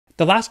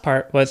The last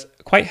part was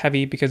quite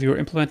heavy because we were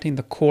implementing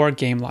the core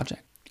game logic.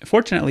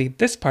 Fortunately,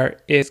 this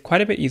part is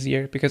quite a bit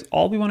easier because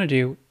all we want to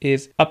do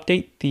is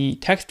update the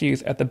text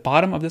views at the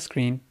bottom of the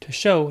screen to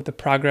show the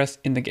progress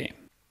in the game.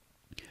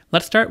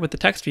 Let's start with the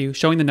text view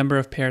showing the number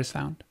of pairs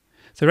found.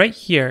 So right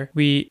here,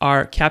 we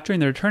are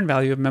capturing the return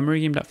value of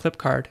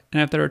memorygame.flipCard,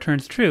 and if that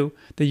returns true,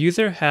 the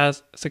user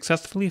has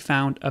successfully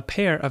found a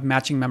pair of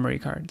matching memory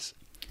cards.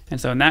 And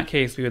so in that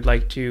case, we would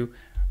like to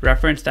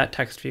reference that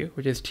text view,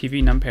 which is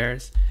TV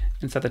numpairs,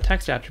 and set the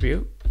text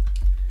attribute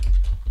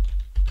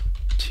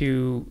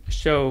to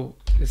show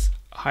this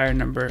higher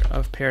number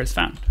of pairs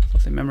found. So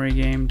we'll say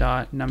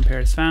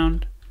memorygame.numpairs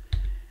found,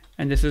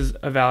 and this is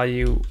a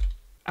value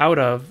out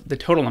of the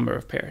total number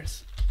of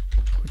pairs,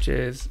 which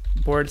is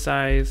board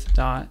size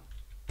dot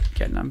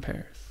get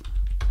numpairs.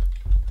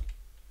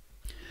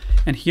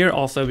 And here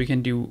also we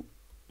can do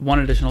one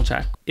additional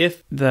check.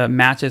 If the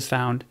match is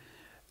found,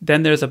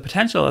 then there's a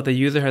potential that the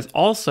user has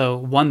also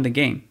won the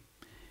game.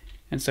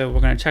 And so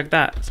we're going to check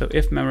that. So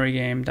if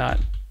memorygame dot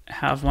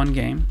have won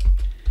game,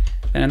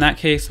 then in that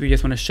case we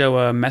just want to show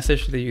a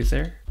message to the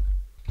user.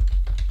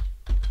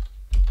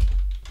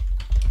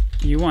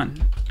 You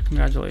won.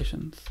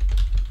 Congratulations.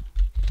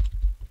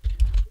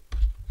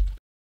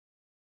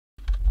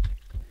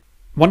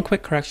 One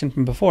quick correction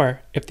from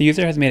before, if the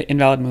user has made an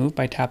invalid move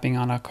by tapping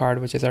on a card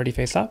which is already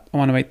face up, I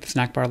want to make the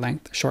snack bar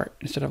length short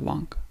instead of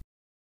long.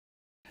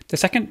 The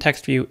second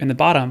text view in the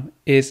bottom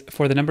is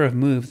for the number of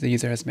moves the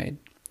user has made.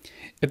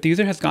 If the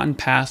user has gotten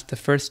past the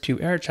first two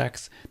error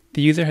checks,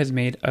 the user has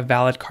made a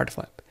valid card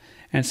flip.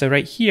 And so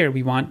right here,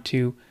 we want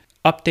to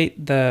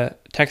update the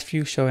text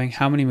view showing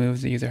how many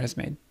moves the user has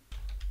made.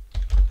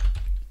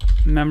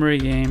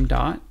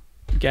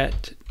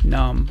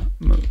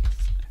 memorygame.getNumMoves.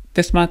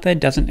 This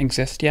method doesn't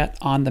exist yet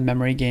on the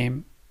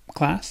memorygame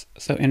class,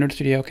 so Android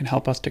Studio can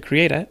help us to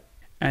create it.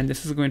 And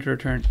this is going to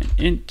return an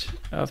int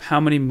of how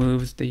many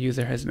moves the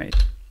user has made.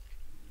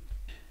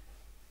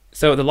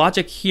 So the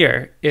logic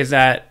here is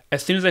that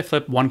as soon as I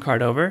flip one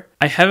card over,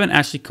 I haven't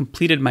actually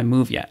completed my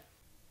move yet.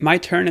 My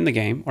turn in the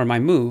game, or my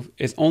move,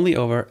 is only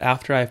over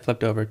after I've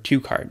flipped over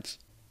two cards.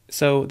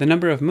 So the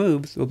number of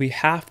moves will be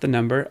half the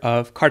number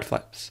of card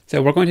flips.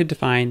 So we're going to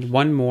define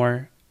one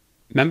more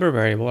member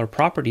variable or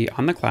property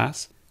on the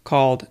class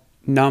called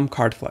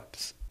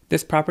numCardFlips.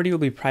 This property will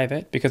be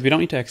private because we don't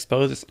need to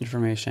expose this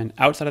information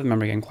outside of the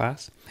memorygame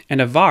class,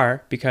 and a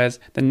var because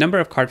the number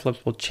of card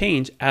flips will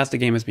change as the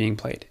game is being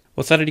played.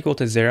 We'll set it equal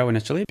to 0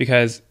 initially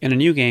because in a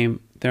new game,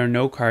 there are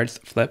no cards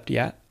flipped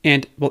yet.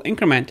 And we'll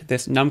increment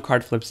this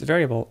numCardFlips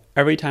variable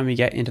every time we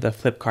get into the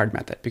flip card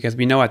method because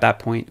we know at that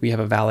point we have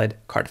a valid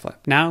card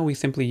flip. Now we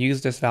simply use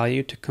this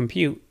value to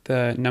compute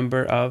the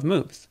number of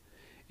moves.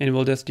 And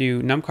we'll just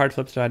do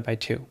numCardFlips divided by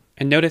 2.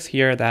 And notice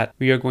here that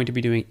we are going to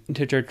be doing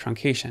integer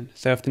truncation.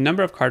 So if the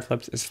number of card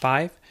flips is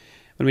 5,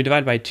 when we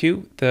divide by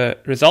 2, the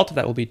result of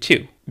that will be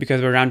 2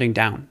 because we're rounding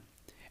down.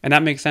 And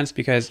that makes sense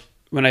because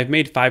when I've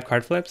made 5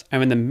 card flips,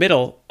 I'm in the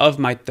middle of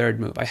my third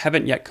move. I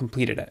haven't yet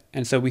completed it.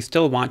 And so we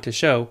still want to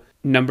show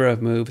number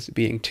of moves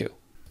being 2.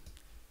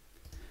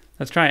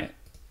 Let's try it.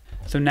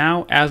 So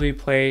now as we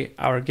play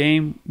our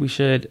game, we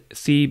should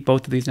see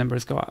both of these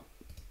numbers go up.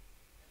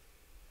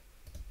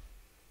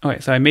 Okay,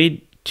 so I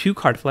made 2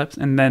 card flips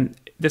and then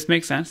this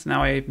makes sense.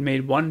 Now I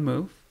made one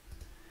move.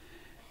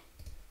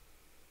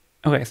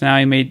 Okay, so now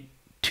I made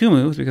 2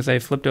 moves because I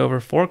flipped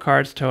over 4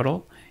 cards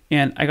total.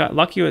 And I got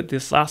lucky with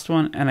this last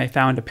one and I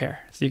found a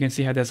pair. So you can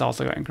see how this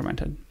also got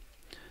incremented.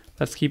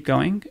 Let's keep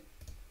going.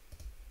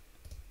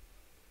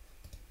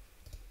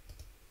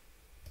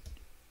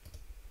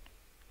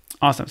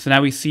 Awesome. So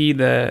now we see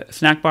the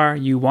snack bar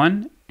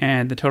U1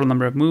 and the total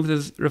number of moves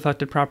is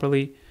reflected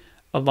properly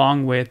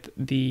along with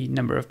the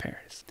number of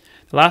pairs.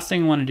 The last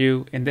thing I want to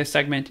do in this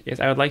segment is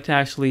I would like to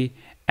actually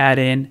add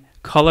in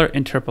color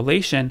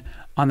interpolation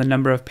on the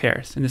number of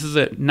pairs. And this is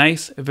a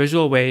nice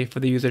visual way for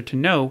the user to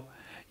know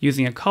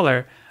using a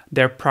color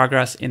their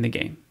progress in the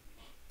game.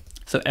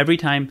 So every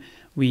time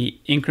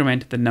we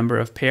increment the number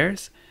of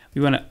pairs,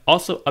 we want to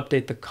also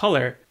update the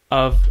color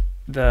of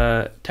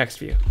the text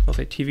view. We'll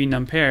say TV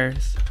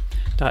numpairs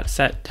dot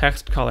set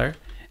text color, and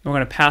we're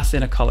going to pass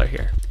in a color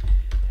here.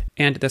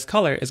 And this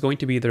color is going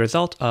to be the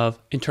result of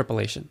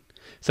interpolation.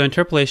 So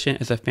interpolation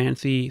is a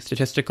fancy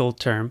statistical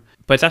term,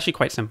 but it's actually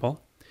quite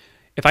simple.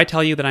 If I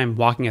tell you that I'm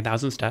walking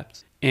 1,000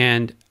 steps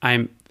and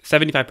I'm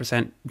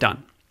 75%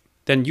 done,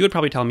 then you would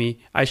probably tell me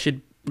I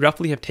should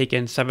roughly have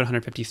taken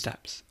 750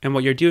 steps. And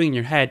what you're doing in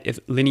your head is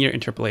linear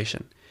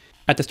interpolation.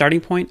 At the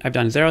starting point, I've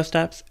done 0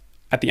 steps.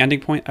 At the ending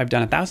point, I've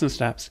done 1,000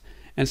 steps.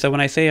 And so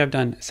when I say I've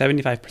done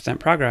 75%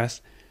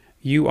 progress,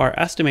 you are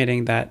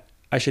estimating that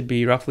I should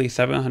be roughly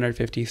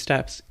 750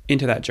 steps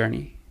into that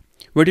journey.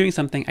 We're doing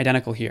something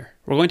identical here.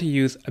 We're going to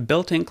use a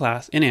built-in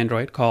class in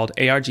Android called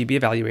Argb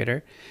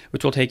Evaluator,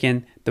 which will take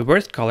in the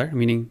worst color,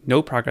 meaning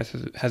no progress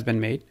has been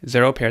made,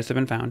 0 pairs have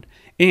been found,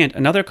 and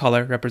another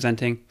color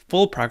representing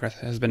full progress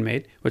has been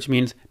made, which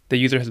means the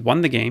user has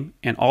won the game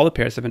and all the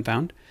pairs have been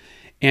found.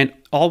 And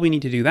all we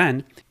need to do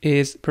then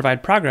is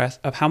provide progress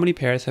of how many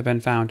pairs have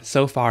been found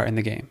so far in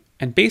the game.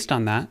 And based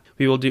on that,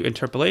 we will do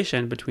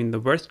interpolation between the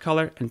worst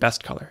color and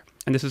best color.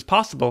 And this is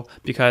possible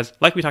because,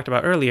 like we talked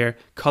about earlier,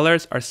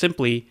 colors are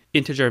simply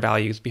integer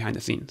values behind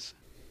the scenes.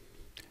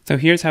 So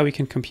here's how we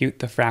can compute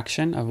the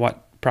fraction of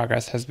what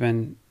progress has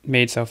been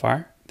made so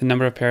far. The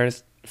number of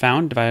pairs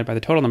found divided by the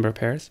total number of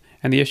pairs.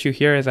 And the issue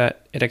here is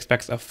that it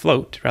expects a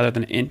float rather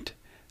than an int.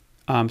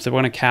 So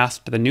we're going to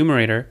cast the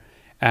numerator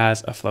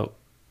as a float.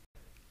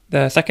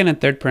 The second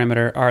and third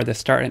parameter are the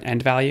start and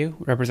end value,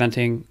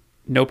 representing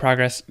no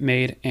progress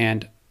made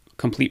and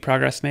complete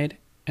progress made.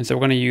 And so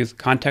we're going to use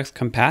context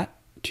compat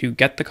to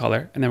get the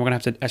color, and then we're going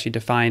to have to actually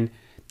define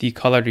the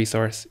colored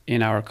resource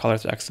in our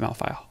colors.xml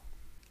file.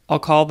 I'll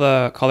call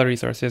the color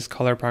resources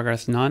color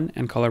progress none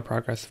and color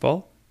progress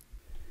full.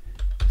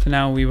 So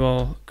now we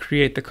will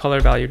create the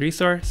color value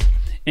resource,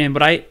 and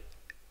what I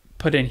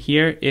put in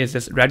here is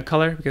this red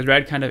color, because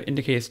red kind of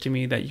indicates to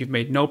me that you've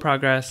made no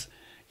progress,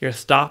 you're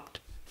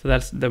stopped, so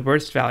that's the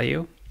worst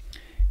value.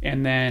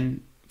 And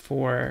then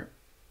for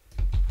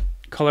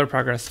color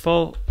progress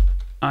full,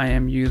 I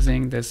am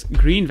using this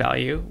green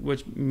value,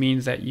 which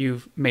means that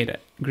you've made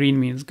it. Green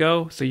means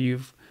go, so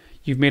you've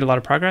made a lot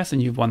of progress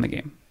and you've won the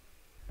game.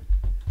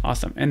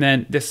 Awesome. And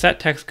then this set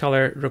text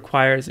color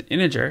requires an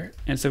integer,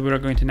 and so we're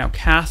going to now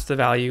cast the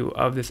value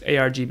of this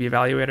Argb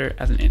Evaluator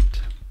as an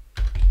int.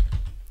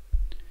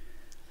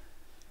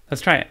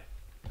 Let's try it.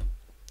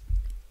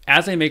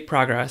 As I make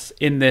progress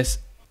in this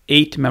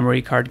 8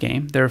 memory card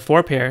game, there are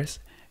 4 pairs.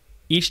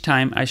 Each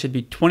time I should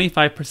be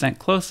 25%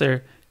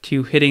 closer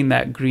to hitting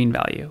that green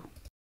value.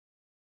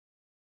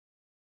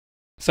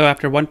 So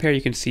after one pair,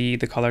 you can see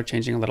the color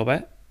changing a little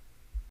bit.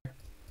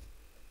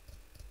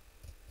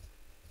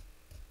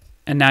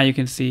 And now you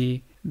can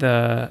see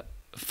the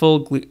full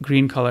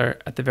green color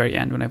at the very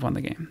end when I've won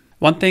the game.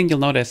 One thing you'll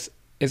notice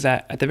is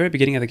that at the very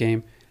beginning of the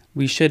game,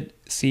 we should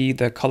see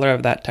the color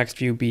of that text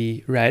view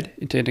be red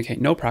to indicate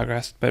no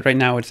progress, but right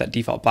now it's that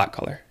default black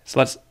color. So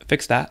let's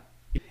fix that.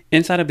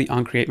 Inside of the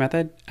onCreate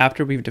method,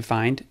 after we've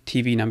defined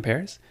TV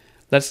numpairs,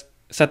 let's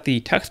set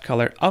the text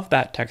color of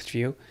that text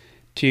view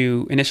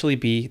to initially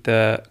be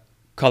the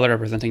color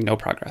representing no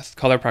progress,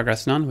 color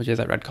progress none, which is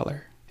that red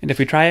color. And if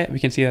we try it, we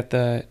can see that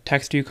the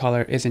text view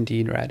color is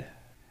indeed red.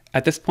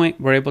 At this point,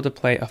 we're able to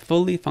play a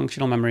fully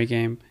functional memory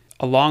game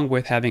along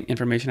with having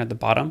information at the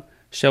bottom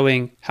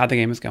showing how the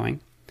game is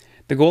going.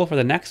 The goal for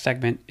the next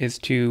segment is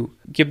to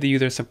give the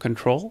user some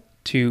control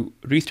to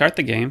restart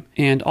the game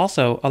and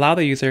also allow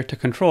the user to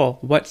control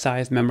what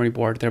size memory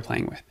board they're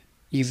playing with,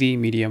 easy,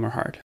 medium, or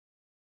hard.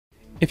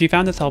 If you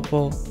found this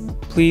helpful,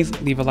 please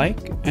leave a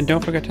like and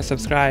don't forget to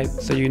subscribe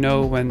so you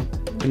know when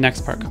the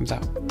next part comes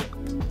out.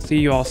 See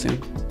you all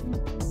soon.